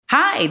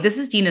Hi, this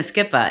is Dina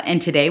Skippa,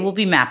 and today we'll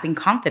be mapping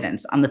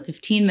confidence on the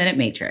 15-minute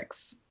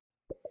matrix.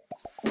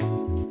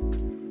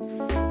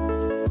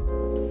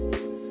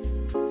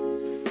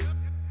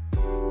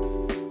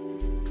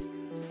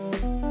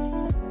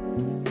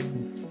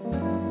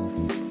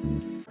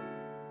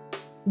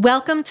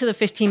 Welcome to the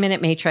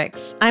 15-Minute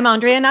Matrix. I'm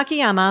Andrea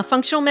Nakayama,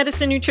 functional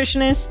medicine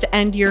nutritionist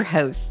and your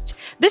host.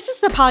 This is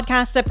the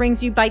podcast that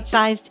brings you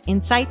bite-sized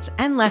insights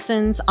and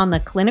lessons on the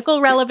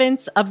clinical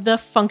relevance of the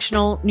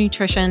functional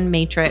nutrition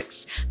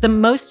matrix, the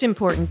most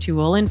important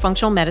tool in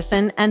functional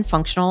medicine and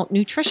functional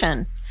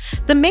nutrition.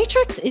 The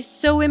matrix is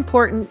so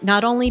important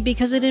not only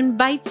because it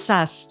invites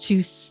us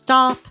to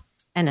stop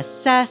and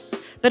assess,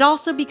 but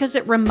also because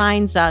it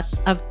reminds us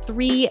of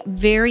three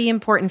very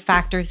important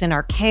factors in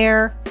our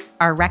care,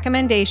 our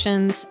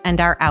recommendations,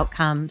 and our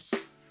outcomes.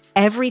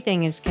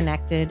 Everything is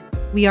connected.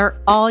 We are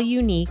all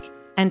unique,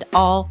 and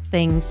all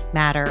things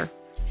matter.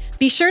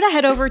 Be sure to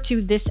head over to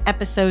this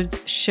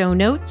episode's show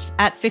notes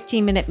at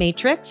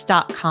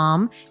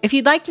 15minutematrix.com if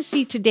you'd like to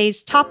see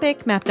today's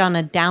topic mapped on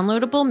a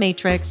downloadable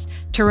matrix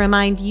to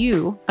remind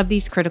you of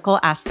these critical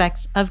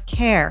aspects of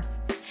care.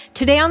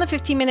 Today on the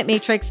 15-Minute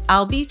Matrix,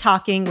 I'll be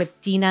talking with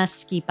Dina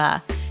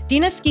Skippa.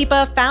 Dina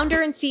Skippa,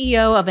 founder and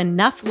CEO of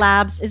Enough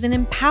Labs, is an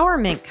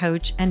empowerment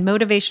coach and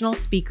motivational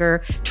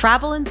speaker,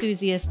 travel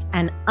enthusiast,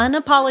 and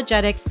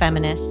unapologetic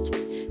feminist.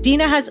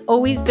 Dina has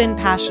always been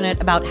passionate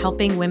about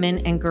helping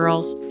women and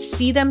girls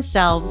see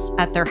themselves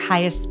at their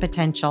highest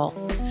potential.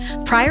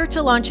 Prior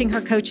to launching her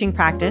coaching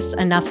practice,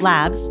 Enough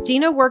Labs,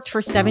 Dina worked for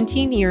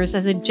 17 years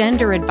as a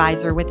gender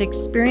advisor with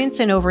experience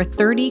in over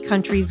 30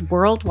 countries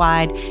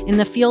worldwide in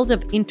the field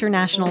of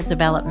international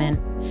development.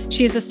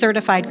 She is a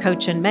certified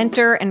coach and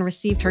mentor and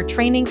received her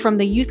training from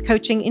the Youth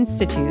Coaching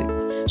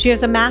Institute. She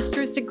has a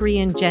master's degree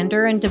in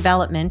gender and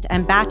development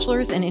and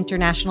bachelor's in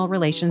international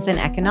relations and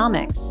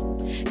economics.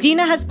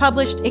 Dina has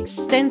published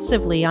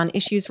extensively on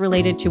issues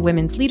related to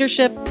women's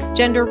leadership,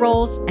 gender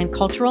roles, and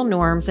cultural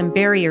norms and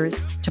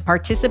barriers to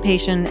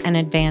participation and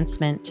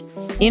advancement.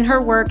 In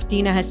her work,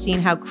 Dina has seen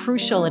how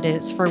crucial it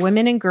is for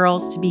women and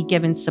girls to be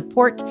given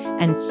support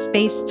and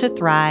space to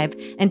thrive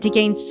and to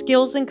gain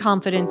skills and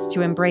confidence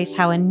to embrace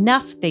how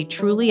enough they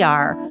truly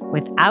are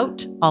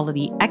without all of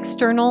the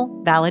external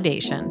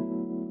validation.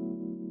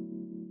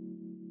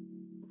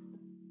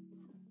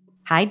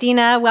 Hi,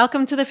 Dina.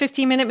 Welcome to the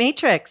 15-Minute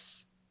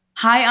Matrix.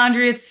 Hi,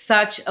 Andrea. It's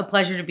such a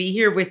pleasure to be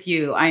here with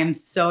you. I am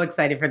so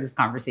excited for this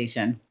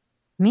conversation.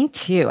 Me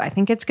too. I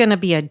think it's going to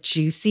be a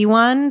juicy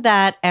one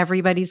that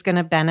everybody's going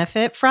to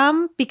benefit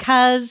from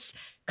because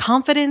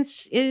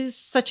confidence is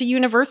such a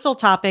universal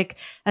topic,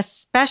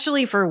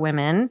 especially for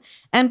women.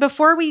 And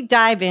before we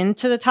dive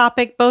into the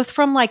topic, both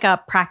from like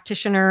a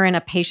practitioner and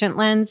a patient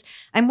lens,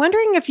 I'm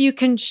wondering if you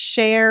can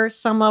share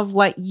some of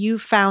what you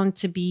found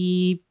to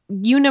be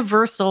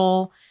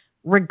universal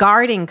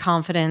regarding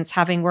confidence,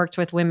 having worked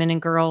with women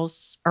and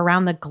girls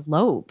around the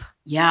globe.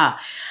 Yeah.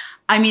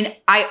 I mean,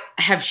 I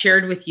have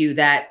shared with you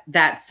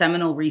that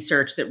seminal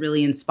research that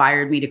really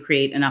inspired me to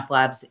create Enough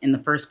Labs in the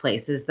first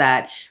place is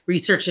that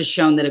research has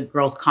shown that a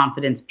girl's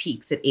confidence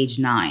peaks at age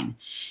 9.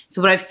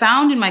 So what I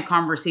found in my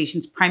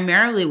conversations,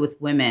 primarily with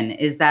women,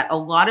 is that a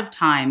lot of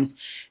times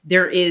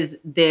there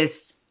is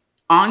this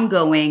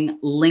ongoing,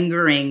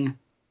 lingering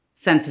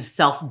sense of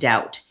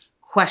self-doubt,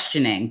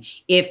 questioning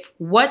if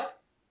what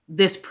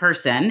this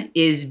person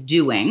is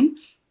doing,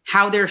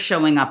 how they're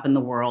showing up in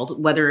the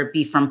world, whether it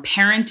be from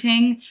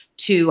parenting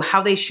to how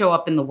they show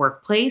up in the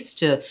workplace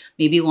to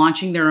maybe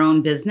launching their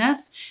own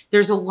business.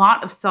 There's a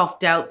lot of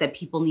self-doubt that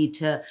people need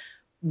to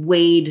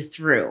wade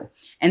through.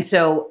 And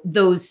so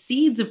those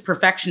seeds of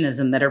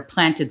perfectionism that are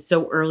planted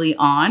so early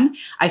on,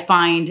 I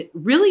find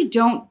really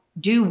don't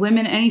do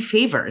women any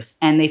favors.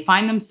 And they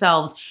find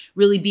themselves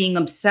really being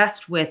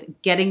obsessed with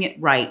getting it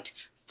right,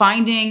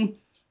 finding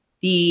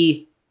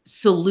the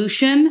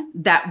solution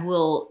that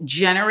will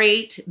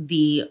generate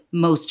the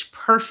most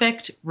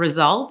perfect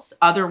results.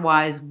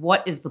 Otherwise,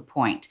 what is the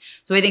point?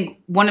 So I think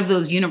one of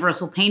those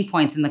universal pain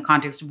points in the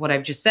context of what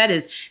I've just said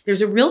is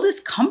there's a real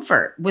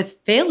discomfort with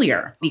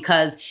failure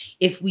because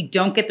if we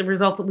don't get the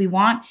results that we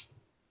want,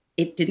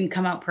 it didn't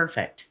come out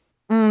perfect.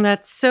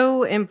 That's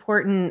so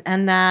important.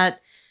 And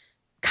that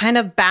kind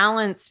of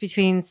balance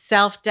between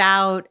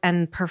self-doubt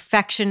and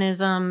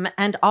perfectionism.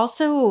 And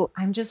also,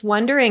 I'm just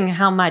wondering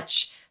how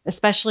much,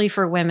 especially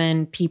for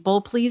women,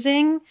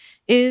 people-pleasing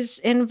is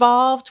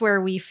involved, where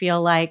we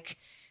feel like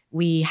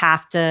we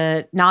have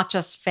to not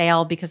just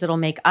fail because it'll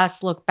make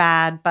us look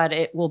bad, but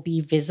it will be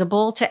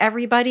visible to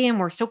everybody. And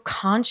we're so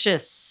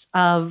conscious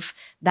of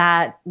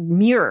that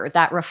mirror,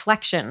 that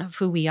reflection of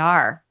who we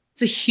are.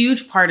 It's a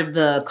huge part of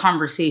the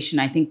conversation.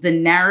 I think the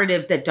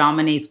narrative that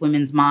dominates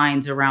women's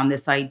minds around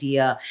this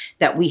idea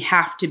that we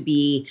have to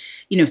be,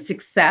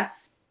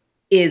 success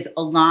is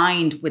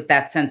aligned with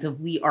that sense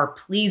of we are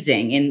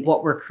pleasing in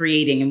what we're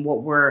creating and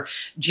what we're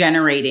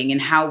generating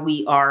and how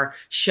we are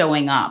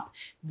showing up.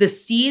 the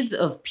seeds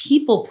of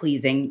people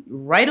pleasing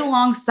right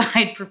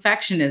alongside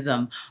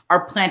perfectionism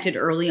are planted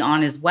early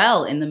on as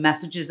well in the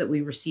messages that we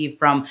receive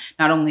from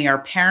not only our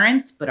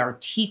parents, but our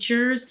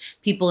teachers,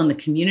 people in the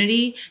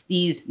community,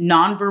 these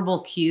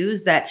nonverbal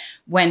cues that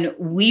when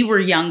we were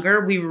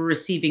younger, we were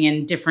receiving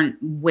in different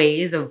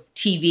ways of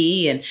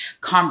TV and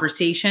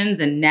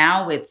conversations, and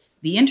now it's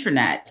the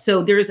internet.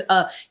 So there's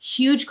a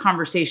huge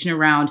conversation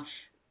around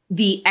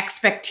the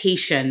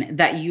expectation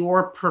that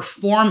your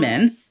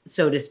performance,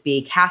 so to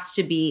speak, has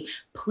to be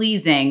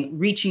pleasing,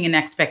 reaching an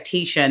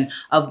expectation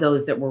of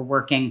those that we're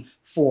working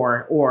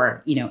for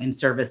or, in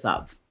service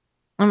of.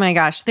 Oh my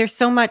gosh, there's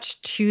so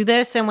much to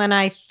this. And when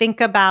I think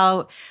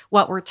about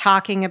what we're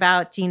talking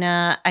about,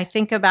 Dina, I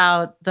think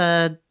about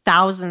the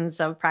thousands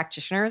of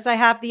practitioners I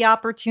have the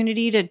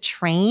opportunity to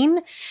train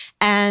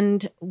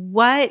and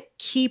what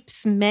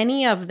keeps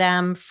many of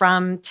them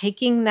from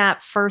taking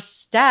that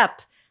first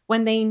step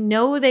when they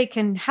know they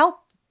can help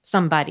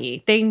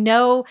somebody. They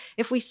know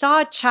if we saw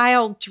a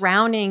child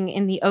drowning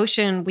in the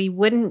ocean, we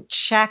wouldn't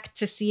check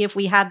to see if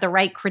we had the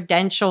right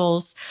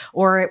credentials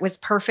or it was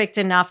perfect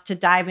enough to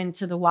dive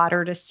into the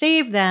water to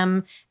save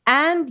them.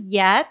 And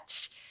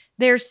yet,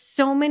 there's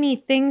so many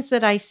things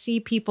that I see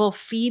people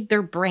feed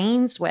their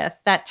brains with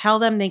that tell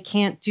them they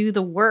can't do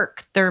the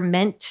work they're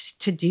meant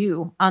to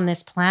do on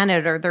this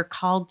planet or they're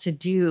called to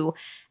do.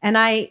 And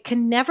I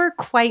can never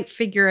quite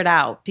figure it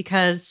out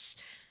because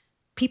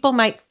people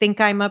might think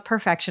I'm a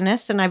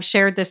perfectionist, and I've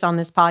shared this on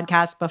this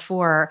podcast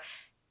before.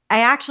 I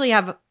actually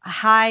have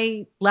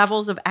high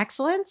levels of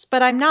excellence,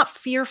 but I'm not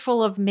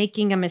fearful of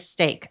making a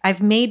mistake.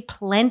 I've made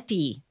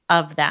plenty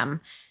of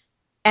them,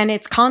 and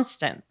it's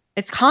constant.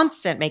 It's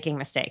constant making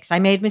mistakes. I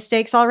made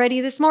mistakes already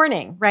this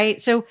morning, right?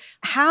 So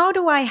how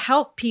do I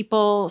help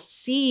people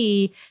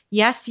see,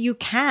 yes, you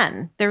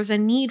can? There's a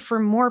need for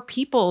more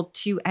people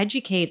to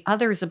educate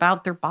others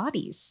about their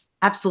bodies.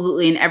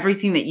 Absolutely. And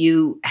everything that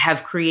you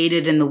have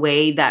created in the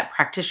way that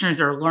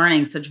practitioners are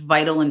learning such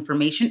vital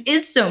information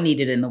is so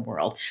needed in the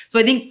world. So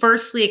I think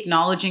firstly,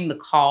 acknowledging the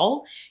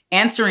call,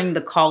 answering the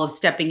call of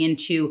stepping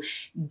into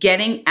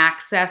getting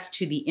access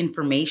to the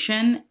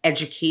information,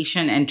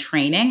 education, and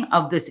training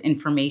of this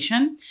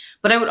information.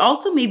 But I would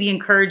also maybe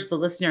encourage the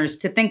listeners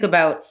to think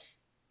about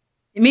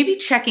maybe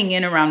checking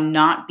in around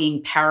not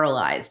being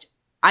paralyzed.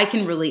 I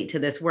can relate to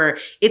this where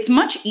it's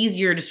much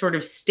easier to sort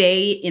of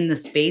stay in the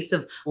space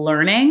of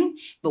learning.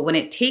 But when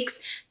it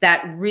takes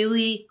that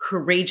really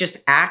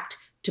courageous act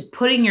to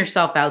putting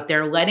yourself out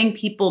there, letting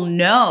people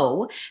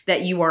know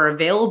that you are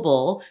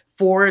available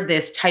for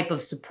this type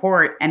of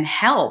support and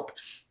help,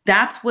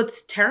 that's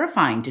what's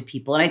terrifying to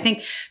people. And I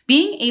think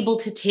being able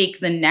to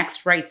take the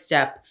next right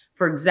step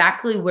for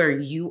exactly where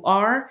you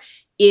are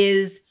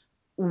is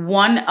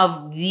one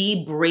of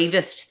the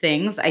bravest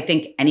things I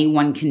think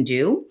anyone can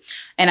do.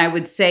 And I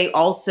would say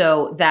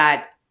also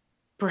that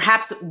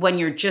perhaps when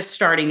you're just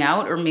starting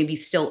out or maybe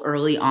still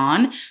early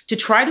on, to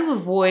try to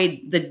avoid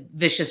the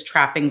vicious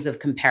trappings of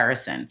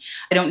comparison.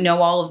 I don't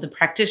know all of the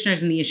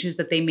practitioners and the issues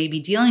that they may be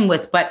dealing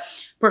with, but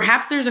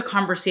perhaps there's a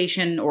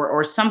conversation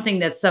or something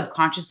that's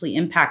subconsciously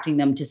impacting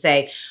them to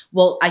say,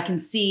 well, I can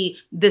see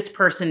this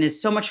person is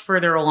so much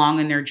further along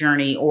in their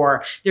journey,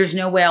 or there's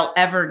no way I'll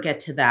ever get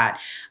to that.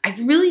 I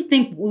really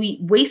think we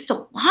waste a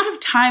lot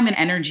of time and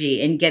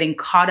energy in getting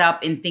caught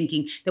up in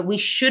thinking that we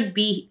should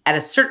be at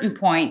a certain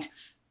point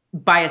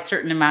by a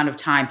certain amount of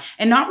time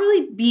and not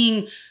really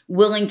being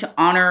willing to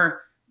honor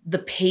the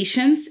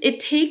patience it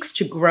takes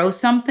to grow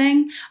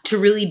something, to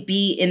really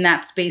be in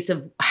that space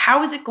of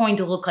how is it going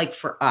to look like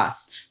for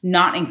us,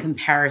 not in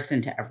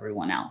comparison to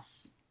everyone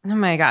else. Oh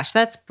my gosh,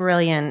 that's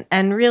brilliant.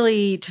 And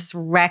really just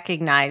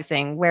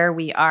recognizing where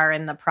we are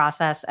in the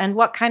process and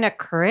what kind of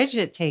courage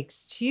it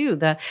takes too,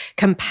 the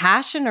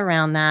compassion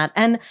around that.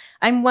 And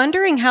I'm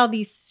wondering how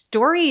these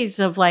stories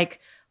of like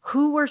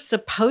who we're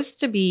supposed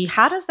to be,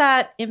 how does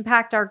that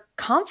impact our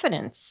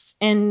confidence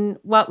in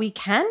what we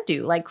can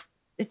do? Like,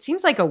 it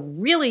seems like a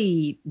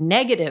really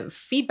negative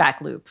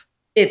feedback loop.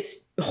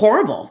 It's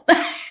horrible.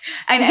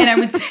 and I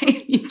would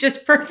say,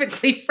 just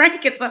perfectly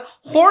frank, it's a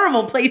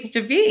horrible place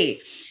to be.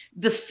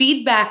 The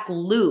feedback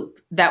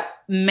loop that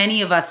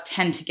many of us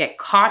tend to get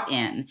caught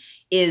in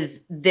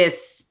is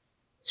this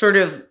sort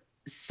of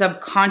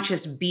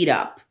subconscious beat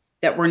up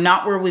that we're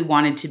not where we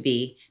wanted to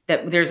be,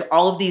 that there's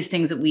all of these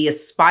things that we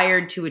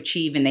aspired to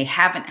achieve and they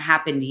haven't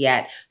happened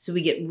yet. So we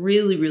get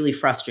really, really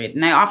frustrated.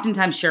 And I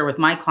oftentimes share with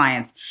my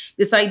clients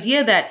this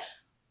idea that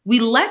we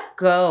let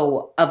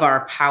go of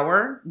our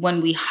power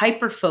when we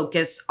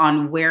hyper-focus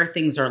on where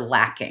things are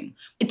lacking.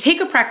 Take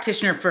a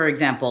practitioner, for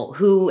example,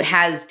 who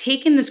has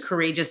taken this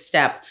courageous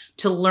step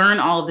to learn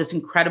all of this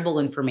incredible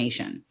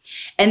information.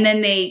 And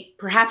then they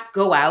perhaps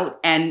go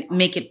out and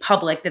make it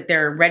public that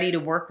they're ready to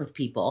work with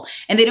people,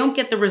 and they don't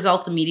get the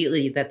results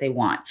immediately that they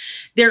want.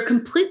 They're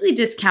completely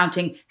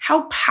discounting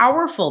how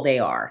powerful they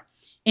are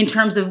in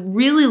terms of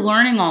really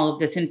learning all of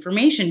this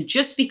information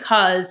just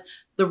because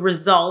the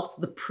results,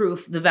 the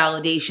proof, the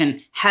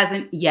validation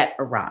hasn't yet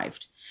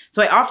arrived.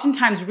 So I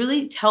oftentimes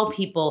really tell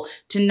people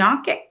to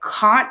not get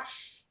caught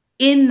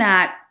in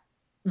that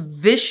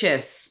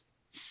vicious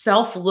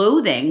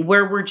self-loathing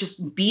where we're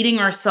just beating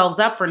ourselves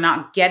up for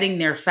not getting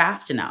there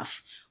fast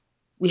enough.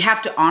 We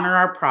have to honor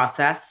our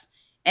process.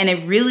 And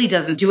it really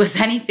doesn't do us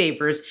any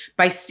favors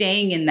by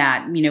staying in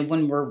that,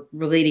 when we're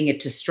relating it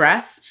to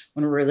stress,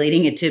 when we're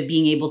relating it to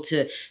being able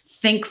to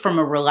think from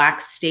a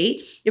relaxed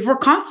state. If we're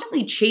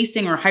constantly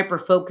chasing or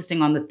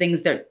hyper-focusing on the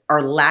things that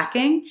are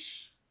lacking,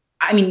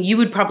 you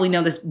would probably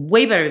know this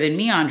way better than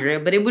me, Andrea,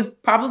 but it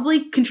would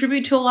probably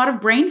contribute to a lot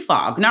of brain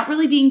fog, not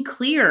really being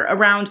clear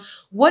around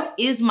what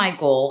is my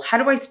goal? How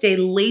do I stay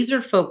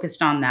laser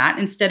focused on that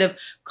instead of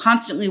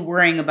constantly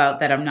worrying about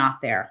that I'm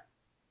not there?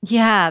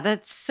 Yeah,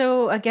 that's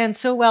so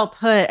well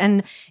put.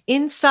 And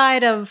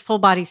inside of Full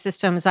Body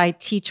Systems, I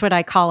teach what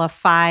I call a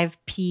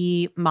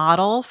 5P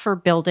model for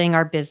building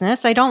our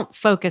business. I don't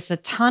focus a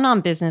ton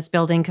on business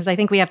building because I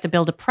think we have to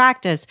build a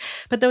practice,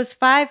 but those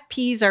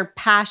 5Ps are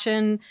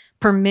passion,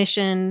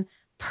 permission,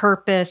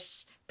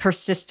 purpose,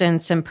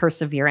 persistence, and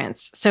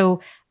perseverance. So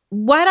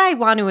what I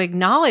want to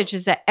acknowledge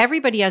is that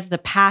everybody has the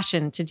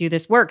passion to do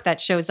this work that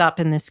shows up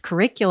in this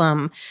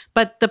curriculum,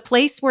 but the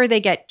place where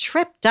they get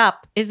tripped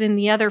up is in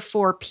the other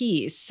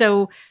 4Ps.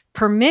 So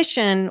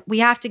permission, we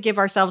have to give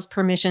ourselves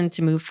permission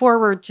to move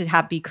forward,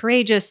 to be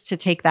courageous, to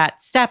take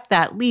that step,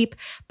 that leap.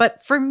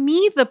 But for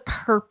me, the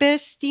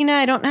purpose, Dina,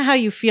 I don't know how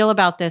you feel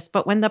about this,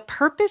 but when the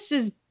purpose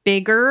is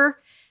bigger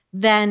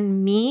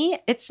than me,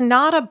 it's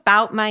not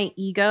about my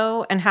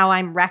ego and how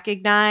I'm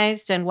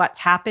recognized and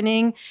what's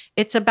happening.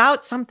 It's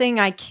about something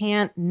I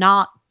can't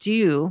not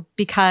do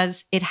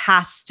because it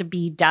has to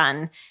be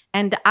done.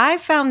 And I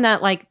found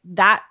that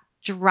that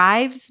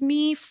drives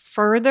me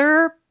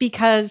further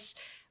because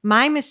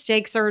my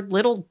mistakes are a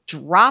little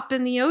drop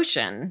in the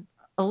ocean,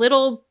 a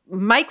little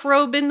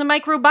microbe in the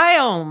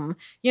microbiome.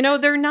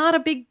 They're not a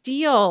big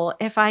deal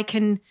if I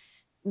can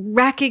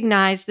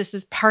recognize this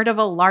is part of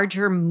a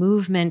larger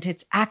movement.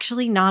 It's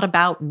actually not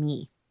about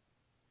me.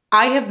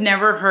 I have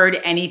never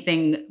heard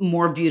anything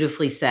more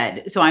beautifully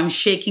said. So I'm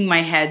shaking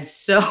my head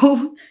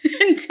so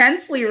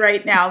intensely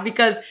right now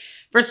because,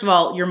 first of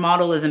all, your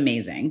model is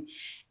amazing.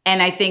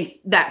 And I think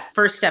that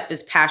first step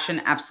is passion.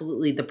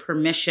 Absolutely. The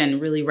permission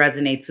really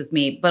resonates with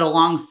me. But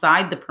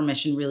alongside the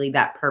permission, really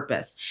that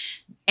purpose.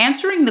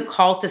 Answering the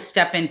call to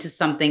step into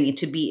something,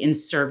 to be in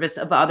service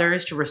of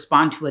others, to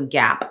respond to a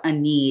gap, a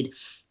need,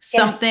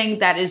 something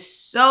that is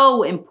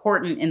so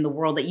important in the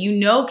world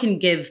that can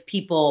give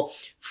people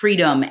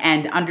freedom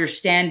and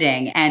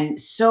understanding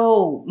and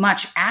so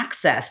much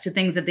access to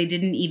things that they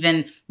didn't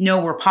even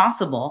know were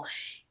possible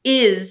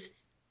is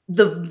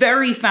the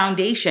very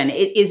foundation.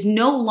 It is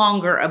no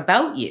longer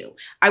about you.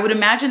 I would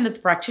imagine that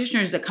the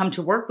practitioners that come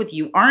to work with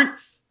you aren't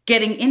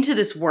getting into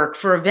this work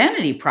for a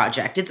vanity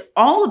project. It's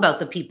all about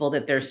the people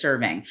that they're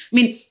serving.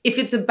 If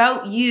it's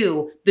about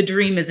you, the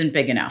dream isn't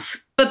big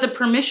enough. But the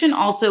permission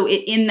also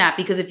in that,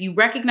 because if you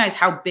recognize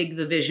how big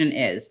the vision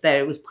is, that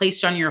it was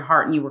placed on your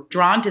heart and you were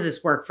drawn to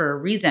this work for a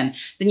reason,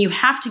 then you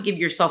have to give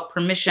yourself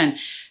permission,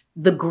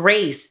 the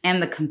grace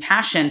and the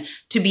compassion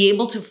to be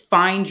able to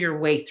find your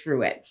way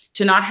through it,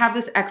 to not have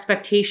this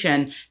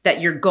expectation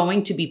that you're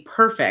going to be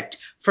perfect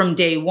from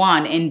day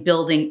one in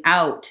building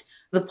out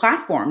the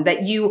platform,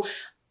 that you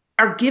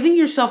are giving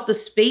yourself the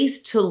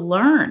space to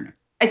learn.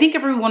 I think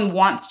everyone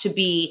wants to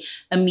be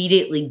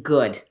immediately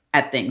good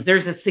at things.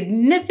 There's a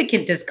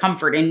significant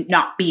discomfort in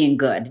not being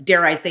good,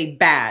 dare I say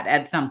bad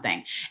at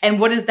something. And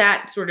what does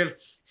that sort of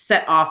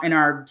set off in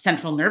our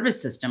central nervous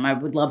system? I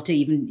would love to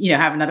even,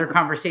 have another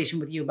conversation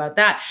with you about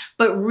that.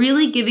 But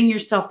really giving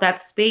yourself that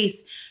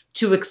space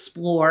to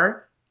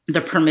explore,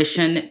 the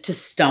permission to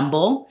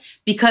stumble,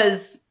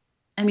 because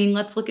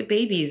let's look at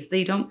babies.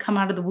 They don't come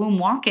out of the womb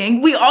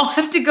walking. We all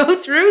have to go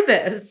through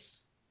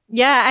this.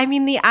 Yeah,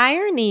 the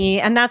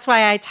irony, and that's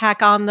why I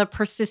tack on the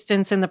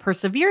persistence and the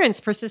perseverance.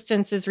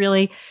 Persistence is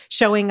really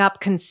showing up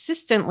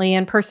consistently,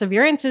 and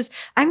perseverance is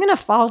I'm going to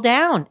fall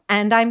down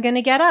and I'm going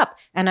to get up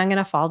and I'm going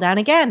to fall down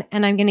again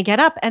and I'm going to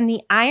get up. And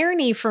the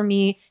irony for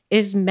me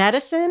is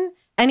medicine,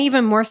 and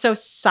even more so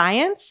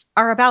science,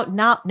 are about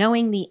not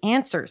knowing the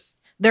answers.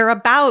 They're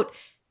about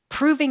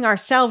proving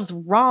ourselves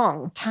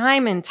wrong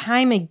time and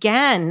time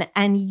again.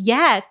 And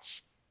yet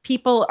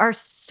people are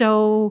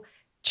so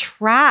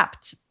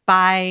trapped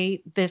by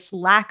this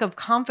lack of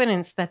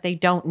confidence that they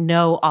don't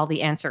know all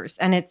the answers.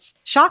 And it's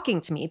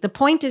shocking to me. The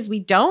point is we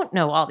don't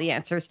know all the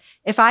answers.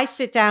 If I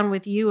sit down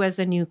with you as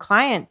a new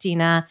client,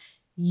 Dina,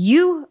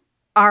 you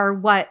are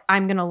what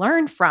I'm going to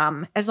learn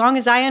from. As long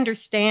as I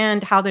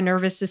understand how the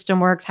nervous system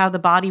works, how the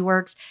body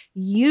works,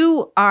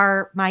 you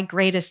are my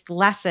greatest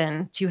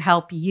lesson to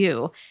help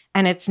you.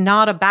 And it's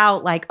not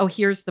about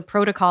here's the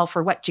protocol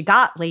for what you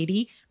got,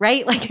 lady,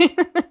 right?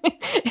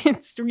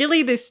 It's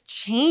really this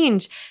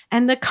change.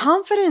 And the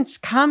confidence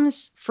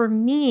comes for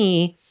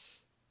me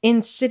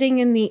in sitting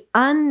in the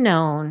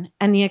unknown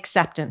and the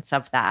acceptance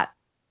of that.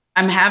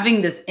 I'm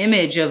having this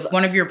image of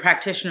one of your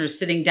practitioners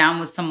sitting down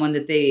with someone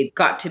that they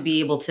got to be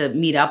able to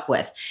meet up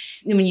with.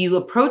 And when you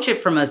approach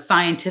it from a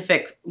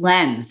scientific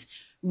lens,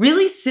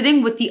 really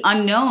sitting with the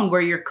unknown,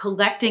 where you're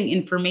collecting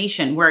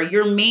information, where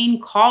your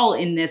main call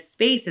in this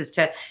space is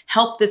to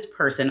help this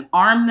person,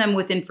 arm them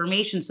with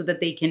information so that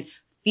they can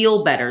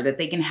feel better, that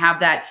they can have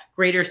that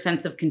greater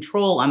sense of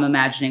control, I'm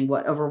imagining,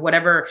 over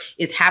whatever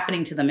is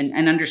happening to them,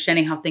 and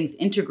understanding how things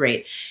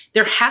integrate.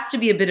 There has to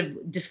be a bit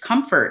of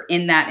discomfort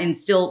in that, and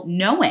still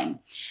knowing.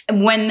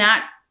 And when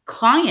that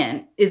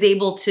client is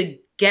able to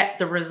get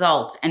the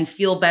results and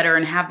feel better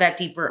and have that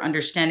deeper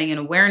understanding and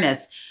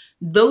awareness,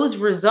 those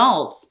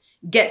results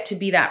get to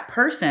be that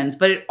person's,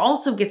 but it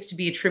also gets to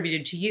be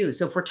attributed to you.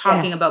 So if we're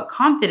talking about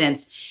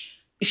confidence,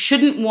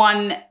 shouldn't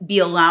one be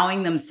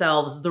allowing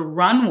themselves the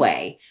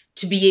runway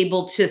to be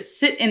able to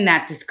sit in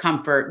that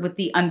discomfort with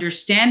the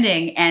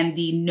understanding and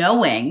the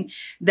knowing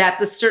that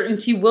the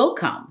certainty will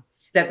come,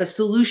 that the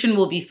solution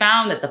will be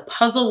found, that the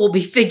puzzle will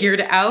be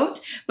figured out,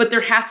 but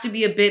there has to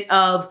be a bit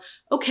of,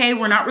 okay,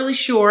 we're not really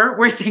sure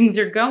where things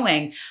are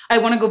going. I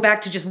want to go back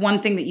to just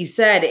one thing that you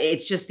said.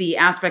 It's just the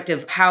aspect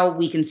of how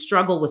we can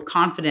struggle with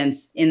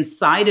confidence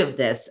inside of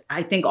this.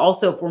 I think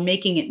also, if we're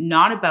making it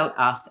not about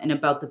us and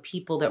about the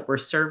people that we're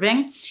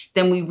serving,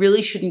 then we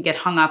really shouldn't get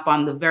hung up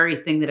on the very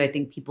thing that I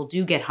think people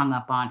do get hung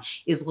up on,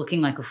 is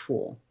looking like a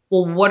fool.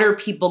 Well, what are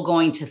people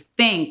going to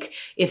think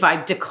if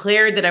I've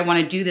declared that I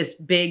want to do this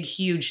big,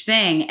 huge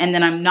thing and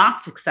then I'm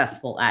not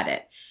successful at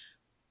it?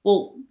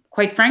 Well,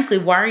 quite frankly,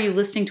 why are you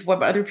listening to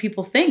what other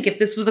people think if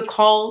this was a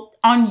call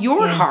on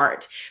your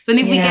heart? So I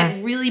think we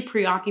get really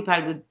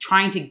preoccupied with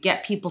trying to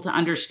get people to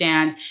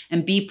understand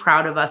and be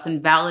proud of us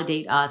and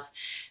validate us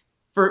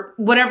for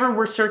whatever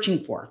we're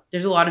searching for.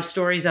 There's a lot of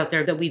stories out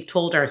there that we've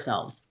told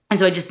ourselves. And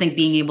so I just think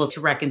being able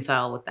to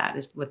reconcile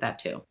with that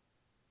too.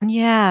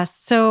 Yeah,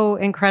 so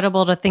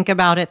incredible to think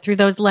about it through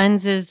those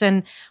lenses.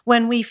 And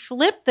when we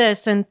flip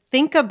this and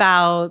think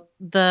about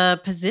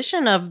the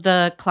position of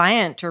the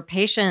client or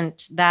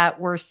patient that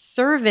we're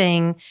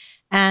serving,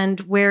 and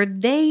where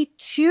they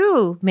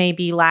too may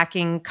be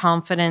lacking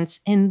confidence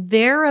in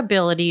their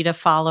ability to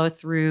follow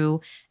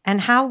through,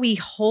 and how we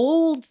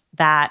hold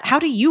that. How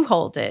do you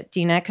hold it,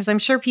 Dina? Because I'm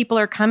sure people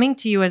are coming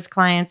to you as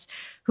clients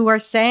who are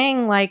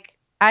saying, like,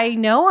 I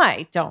know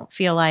I don't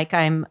feel like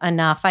I'm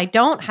enough. I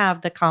don't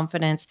have the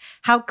confidence.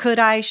 How could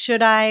I?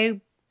 Should I?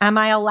 Am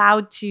I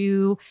allowed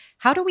to?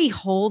 How do we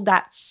hold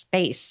that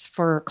space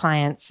for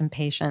clients and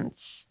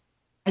patients?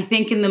 I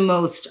think in the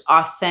most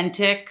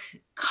authentic,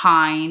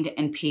 kind,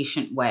 and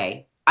patient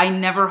way. I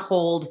never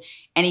hold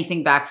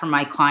anything back from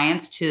my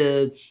clients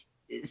to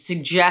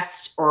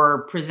suggest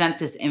or present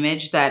this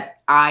image that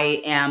I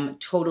am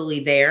totally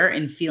there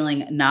and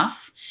feeling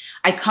enough.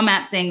 I come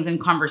at things in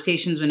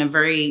conversations in a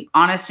very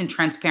honest and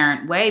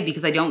transparent way,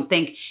 because I don't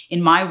think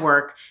in my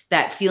work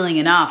that feeling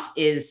enough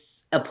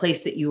is a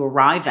place that you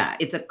arrive at.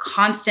 It's a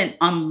constant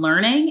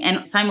unlearning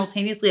and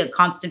simultaneously a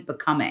constant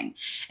becoming.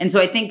 And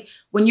so I think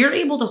when you're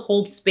able to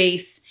hold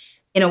space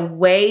in a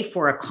way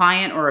for a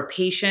client or a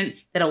patient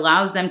that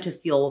allows them to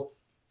feel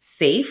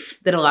safe,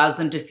 that allows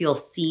them to feel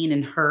seen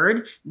and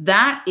heard,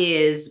 that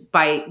is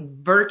by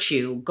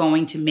virtue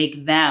going to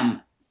make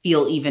them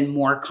feel even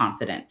more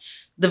confident.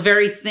 The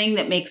very thing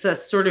that makes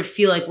us sort of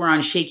feel like we're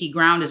on shaky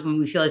ground is when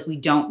we feel like we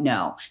don't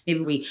know.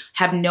 Maybe we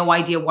have no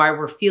idea why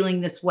we're feeling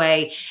this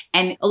way.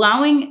 And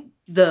allowing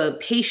the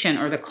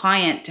patient or the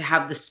client to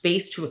have the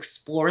space to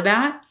explore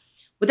that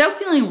without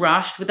feeling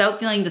rushed, without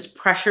feeling this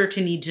pressure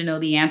to need to know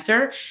the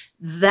answer,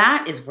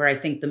 that is where I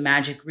think the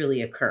magic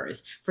really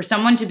occurs. For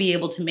someone to be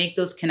able to make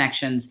those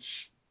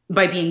connections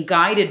by being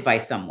guided by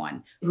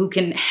someone who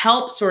can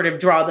help sort of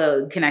draw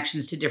the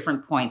connections to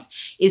different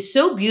points is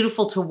so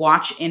beautiful to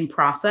watch in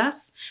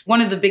process. One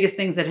of the biggest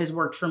things that has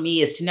worked for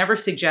me is to never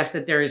suggest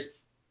that there's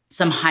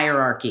some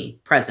hierarchy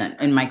present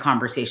in my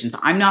conversations.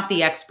 I'm not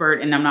the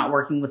expert, and I'm not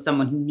working with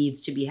someone who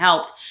needs to be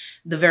helped.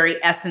 The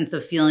very essence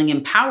of feeling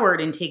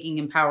empowered and taking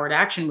empowered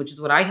action, which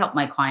is what I help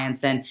my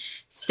clients in,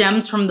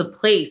 stems from the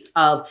place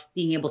of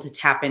being able to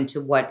tap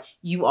into what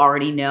you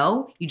already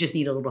know. You just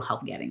need a little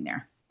help getting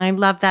there. I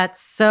love that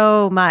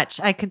so much.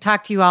 I could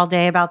talk to you all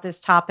day about this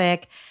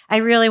topic. I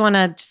really want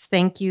to just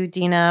thank you,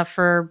 Dina,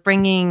 for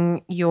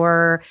bringing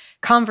your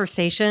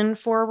conversation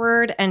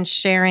forward and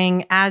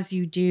sharing as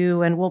you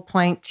do. And we'll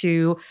point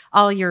to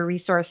all your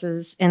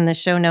resources in the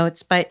show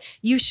notes. But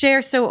you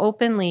share so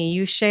openly.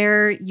 You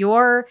share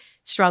your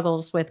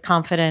struggles with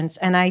confidence.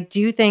 And I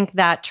do think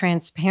that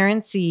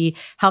transparency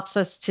helps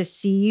us to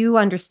see you,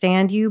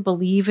 understand you,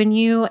 believe in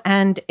you.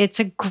 And it's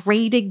a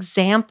great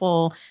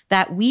example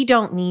that we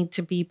don't need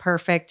to be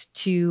perfect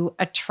to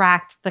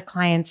attract the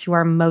clients who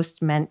are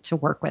most meant to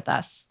work with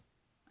us.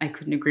 I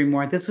couldn't agree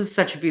more. This was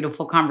such a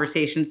beautiful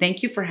conversation.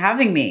 Thank you for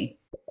having me.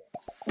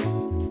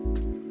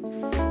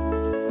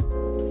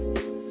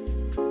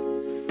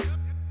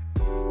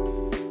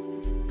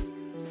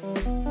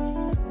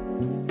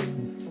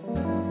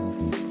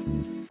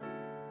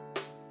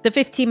 The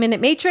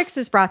 15-Minute Matrix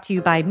is brought to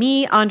you by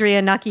me,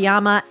 Andrea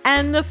Nakayama,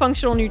 and the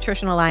Functional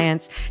Nutrition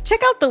Alliance. Check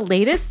out the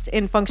latest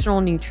in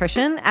functional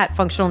nutrition at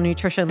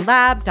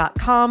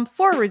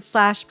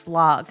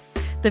functionalnutritionlab.com/blog.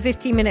 The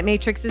 15-Minute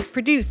Matrix is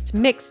produced,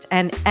 mixed,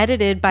 and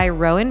edited by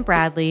Rowan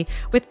Bradley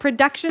with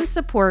production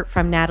support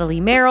from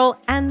Natalie Merrill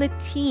and the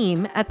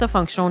team at the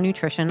Functional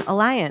Nutrition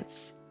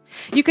Alliance.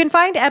 You can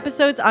find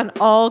episodes on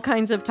all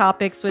kinds of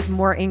topics with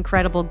more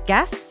incredible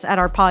guests at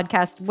our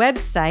podcast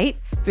website,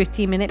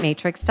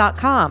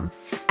 15minutematrix.com.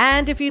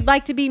 And if you'd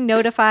like to be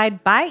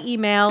notified by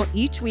email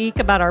each week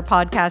about our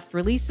podcast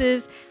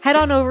releases, head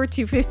on over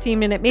to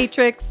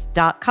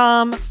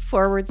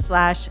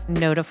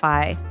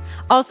 15minutematrix.com/notify.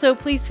 Also,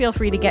 please feel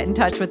free to get in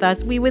touch with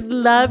us. We would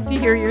love to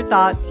hear your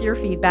thoughts, your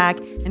feedback,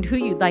 and who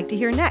you'd like to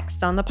hear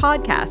next on the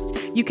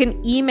podcast. You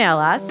can email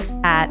us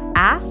at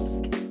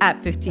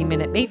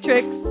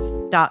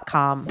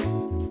ask@15minutematrix.com.